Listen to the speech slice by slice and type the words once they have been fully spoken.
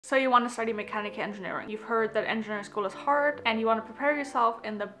So you want to study mechanical engineering. You've heard that engineering school is hard and you want to prepare yourself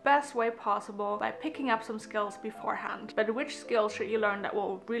in the best way possible by picking up some skills beforehand. But which skills should you learn that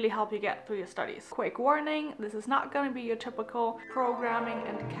will really help you get through your studies? Quick warning, this is not going to be your typical programming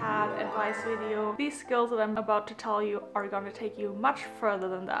and CAD advice video. These skills that I'm about to tell you are going to take you much further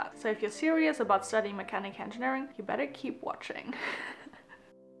than that. So if you're serious about studying mechanical engineering, you better keep watching.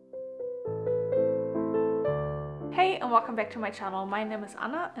 Hey and welcome back to my channel. My name is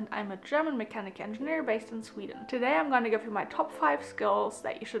Anna and I'm a German mechanical engineer based in Sweden. Today I'm going to give you my top 5 skills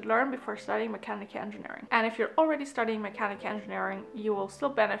that you should learn before studying mechanical engineering. And if you're already studying mechanical engineering, you will still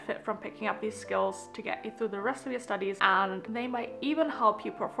benefit from picking up these skills to get you through the rest of your studies, and they might even help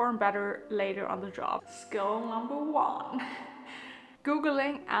you perform better later on the job. Skill number 1.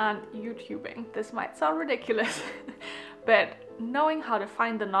 Googling and YouTubing. This might sound ridiculous, but knowing how to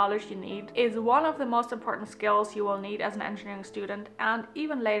find the knowledge you need is one of the most important skills you will need as an engineering student and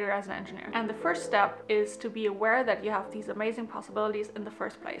even later as an engineer. And the first step is to be aware that you have these amazing possibilities in the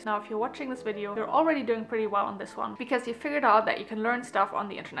first place. Now, if you're watching this video, you're already doing pretty well on this one because you figured out that you can learn stuff on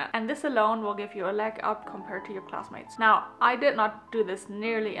the internet, and this alone will give you a leg up compared to your classmates. Now, I did not do this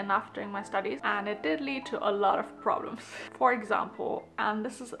nearly enough during my studies, and it did lead to a lot of problems. For example, and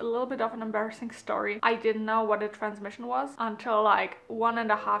this is a little bit of an embarrassing story, I didn't know what a transmission was until like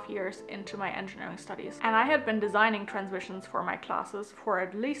 1.5 years into my engineering studies. And I had been designing transmissions for my classes for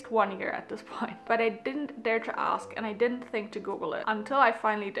at least 1 year at this point, but I didn't dare to ask and I didn't think to Google it until I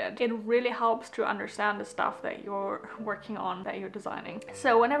finally did. It really helps to understand the stuff that you're working on, that you're designing.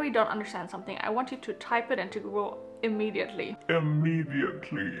 So whenever you don't understand something, I want you to type it into Google immediately.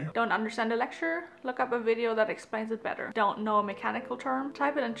 Don't understand a lecture? Look up a video that explains it better. Don't know a mechanical term?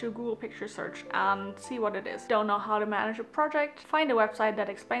 Type it into Google picture search and see what it is. Don't know how to manage a project? Find a website that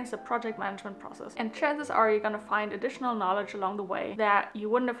explains the project management process. And chances are you're gonna find additional knowledge along the way that you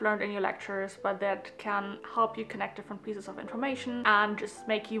wouldn't have learned in your lectures, but that can help you connect different pieces of information and just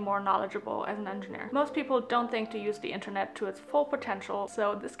make you more knowledgeable as an engineer. Most people don't think to use the internet to its full potential,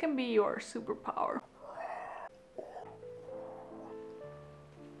 so this can be your superpower.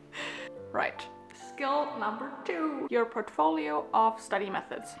 Right. Skill number 2, your portfolio of study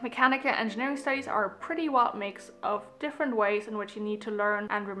methods. Mechanical engineering studies are a pretty wild mix of different ways in which you need to learn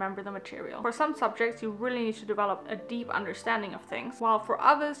and remember the material. For some subjects, you really need to develop a deep understanding of things, while for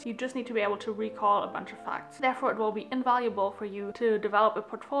others, you just need to be able to recall a bunch of facts. Therefore, it will be invaluable for you to develop a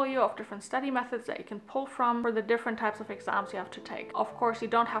portfolio of different study methods that you can pull from for the different types of exams you have to take. Of course, you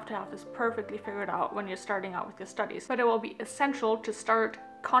don't have to have this perfectly figured out when you're starting out with your studies, but it will be essential to start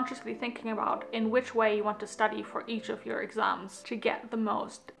consciously thinking about in which way you want to study for each of your exams to get the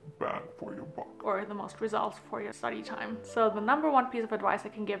most bang for your buck, or the most results for your study time. So the number 1 piece of advice I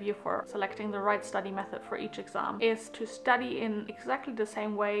can give you for selecting the right study method for each exam is to study in exactly the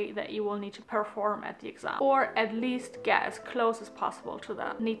same way that you will need to perform at the exam, or at least get as close as possible to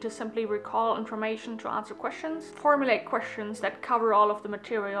that. Need to simply recall information to answer questions, formulate questions that cover all of the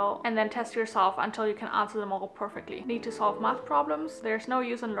material, and then test yourself until you can answer them all perfectly. Need to solve math problems? There's no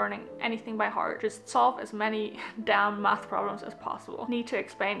use in learning anything by heart. Just solve as many damn math problems as possible. Need to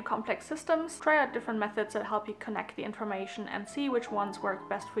explain complex systems? Try out different methods that help you connect the information and see which ones work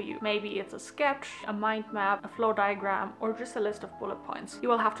best for you. Maybe it's a sketch, a mind map, a flow diagram, or just a list of bullet points. You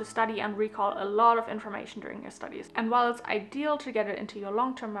will have to study and recall a lot of information during your studies. And while it's ideal to get it into your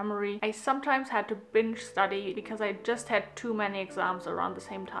long-term memory, I sometimes had to binge study because I just had too many exams around the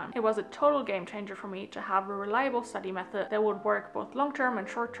same time. It was a total game changer for me to have a reliable study method that would work both long-term and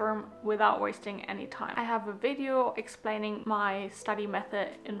short-term without wasting any time. I have a video explaining my study method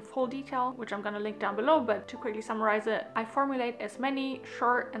in full detail, which I'm going to link down below, but to quickly summarize it, I formulate as many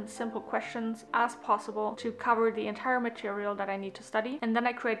short and simple questions as possible to cover the entire material that I need to study, and then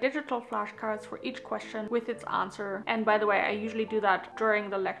I create digital flashcards for each question with its answer. And by the way, I usually do that during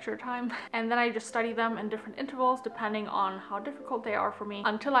the lecture time, and then I just study them in different intervals depending on how difficult they are for me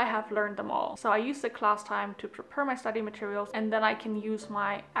until I have learned them all. So I use the class time to prepare my study materials, and then I can use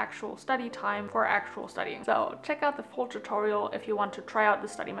my actual study time for actual studying. So check out the full tutorial if you want to try out the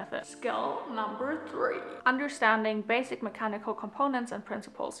study method. Skill number 3, understanding basic mechanical components and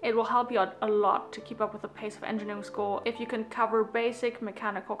principles. It will help you out a lot to keep up with the pace of engineering school if you can cover basic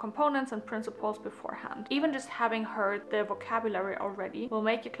mechanical components and principles beforehand. Even just having heard the vocabulary already will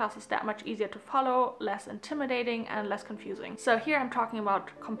make your classes that much easier to follow, less intimidating and less confusing. So here I'm talking about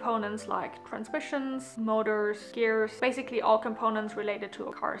components like transmissions, motors, gears, basically all components related to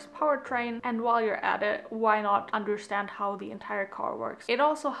a car's powertrain. And while you're at it, why not understand how the entire car works? It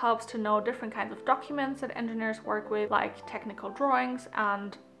also helps to know different kinds of documents that engineers work with, like technical drawings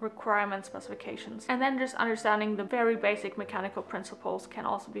and requirement specifications. And then just understanding the very basic mechanical principles can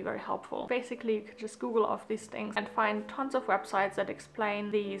also be very helpful. Basically, you could just Google all of these things and find tons of websites that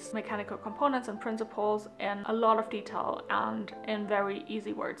explain these mechanical components and principles in a lot of detail and in very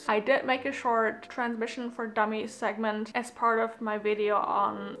easy words. I did make a short transmission for dummies segment as part of my video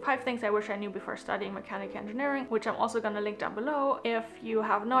on 5 things I wish I knew before studying mechanical engineering, which I'm also going to link down below if you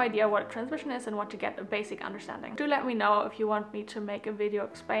have no idea what a transmission is and want to get a basic understanding. Do let me know if you want me to make a video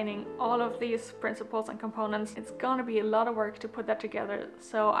explaining all of these principles and components. It's gonna be a lot of work to put that together,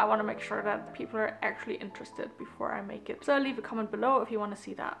 so I want to make sure that people are actually interested before I make it. So leave a comment below if you want to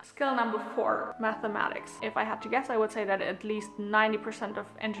see that. Skill number 4, mathematics. If I had to guess, I would say that at least 90% of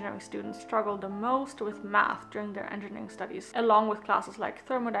engineering students struggle the most with math during their engineering studies, along with classes like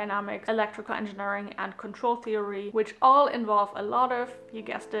thermodynamics, electrical engineering, and control theory, which all involve a lot of, you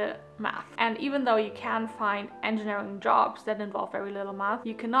guessed it, math. And even though you can find engineering jobs that involve very little math,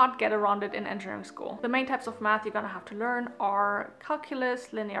 you cannot get around it in engineering school. The main types of math you're gonna have to learn are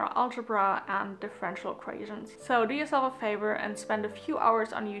calculus, linear algebra, and differential equations. So do yourself a favor and spend a few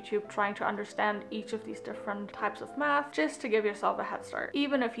hours on YouTube trying to understand each of these different types of math, just to give yourself a head start.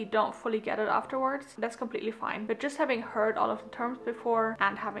 Even if you don't fully get it afterwards, that's completely fine. But just having heard all of the terms before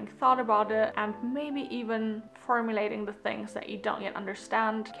and having thought about it and maybe even formulating the things that you don't yet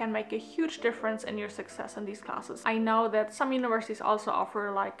understand can make a huge difference in your success in these classes. I know that some universities also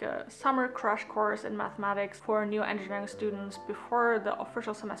offer like a summer crash course in mathematics for new engineering students before the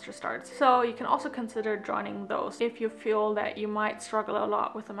official semester starts. So you can also consider joining those if you feel that you might struggle a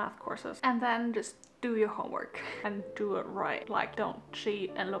lot with the math courses. And then just do your homework and do it right. Like, don't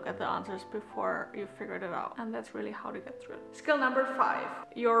cheat and look at the answers before you figured it out. And that's really how to get through it. Skill number 5,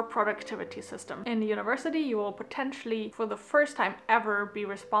 your productivity system. In university, you will potentially, for the first time ever, be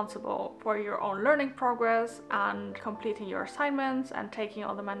responsible for your own learning progress and completing your assignments and taking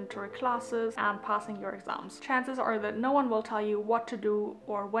all the mandatory classes and passing your exams. Chances are that no one will tell you what to do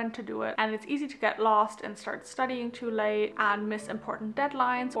or when to do it, and it's easy to get lost and start studying too late and miss important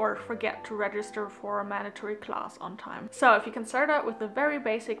deadlines or forget to register for a mandatory class on time. So if you can start out with a very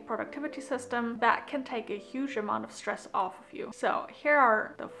basic productivity system, that can take a huge amount of stress off of you. So here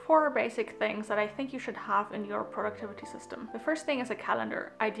are the 4 basic things that I think you should have in your productivity system. The first thing is a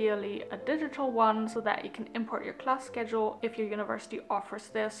calendar, ideally a digital one, so that you can import your class schedule if your university offers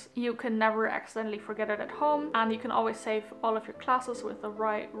this. You can never accidentally forget it at home, and you can always save all of your classes with the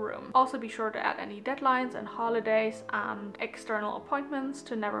right room. Also be sure to add any deadlines and holidays and external appointments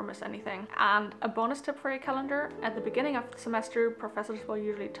to never miss anything. And a bonus tip for your calendar: at the beginning of the semester, professors will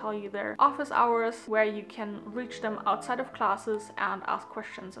usually tell you their office hours where you can reach them outside of classes and ask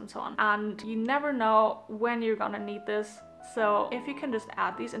questions and so on. And you never know when you're gonna need this. So if you can just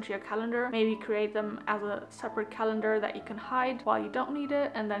add these into your calendar, maybe create them as a separate calendar that you can hide while you don't need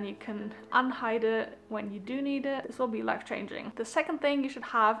it, and then you can unhide it when you do need it. This will be life-changing. The second thing you should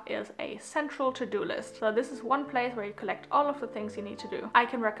have is a central to-do list. So this is one place where you collect all of the things you need to do. I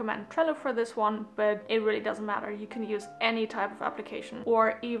can recommend Trello for this one, but it really doesn't matter. You can use any type of application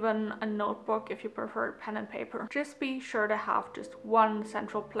or even a notebook if you prefer pen and paper. Just be sure to have just one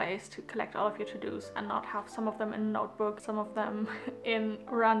central place to collect all of your to-dos and not have some of them in notebooks, some of them in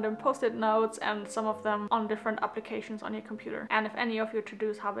random post-it notes, and some of them on different applications on your computer. And if any of your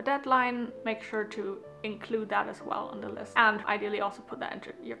to-dos have a deadline, make sure to include that as well on the list, and ideally also put that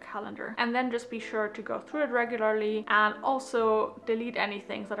into your calendar. And then just be sure to go through it regularly and also delete any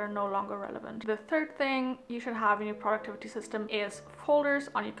things that are no longer relevant. The third thing you should have in your productivity system is folders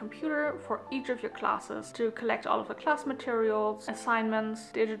on your computer for each of your classes to collect all of the class materials,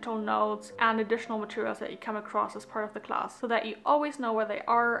 assignments, digital notes, and additional materials that you come across as part of the class, so that you always know where they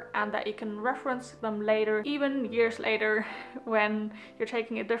are and that you can reference them later, even years later, when you're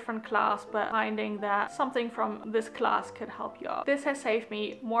taking a different class but finding that something from this class could help you out. This has saved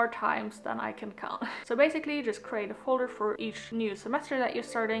me more times than I can count. So basically, just create a folder for each new semester that you're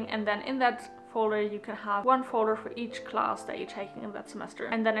starting, and then in that folder you can have one folder for each class that you're taking in that semester.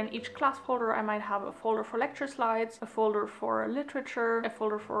 And then in each class folder I might have a folder for lecture slides, a folder for literature, a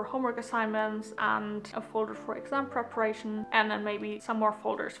folder for homework assignments, and a folder for exam preparation, and then maybe some more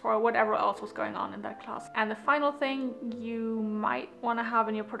folders for whatever else was going on in that class. And the final thing you might want to have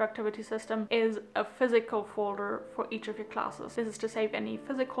in your productivity system is a physical folder for each of your classes. This is to save any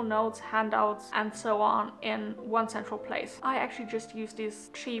physical notes, handouts, and so on in one central place. I actually just use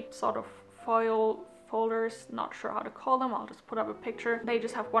these cheap sort of foil folders, not sure how to call them. I'll just put up a picture. They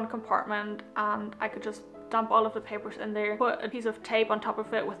just have one compartment, and I could just dump all of the papers in there, put a piece of tape on top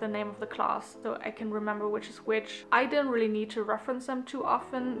of it with the name of the class so I can remember which is which. I didn't really need to reference them too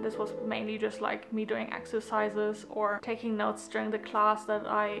often. This was mainly just like me doing exercises or taking notes during the class that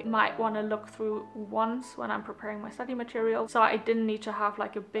I might want to look through once when I'm preparing my study material. So I didn't need to have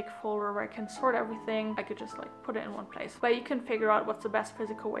like a big folder where I can sort everything. I could just like put it in one place. But you can figure out what's the best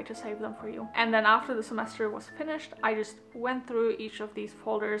physical way to save them for you. And then after the semester was finished, I just went through each of these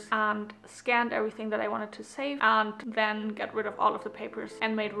folders and scanned everything that I wanted to save and then get rid of all of the papers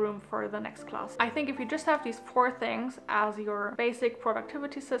and made room for the next class. I think if you just have these 4 things as your basic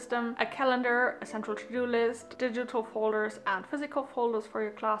productivity system, a calendar, a central to-do list, digital folders and physical folders for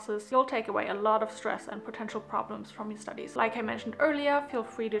your classes, you'll take away a lot of stress and potential problems from your studies. Like I mentioned earlier, feel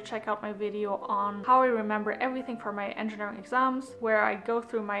free to check out my video on how I remember everything for my engineering exams, where I go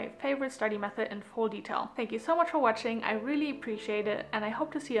through my favorite study method in full detail. Thank you so much for watching, I really appreciate it, and I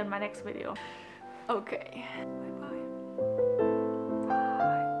hope to see you in my next video. Okay, bye bye.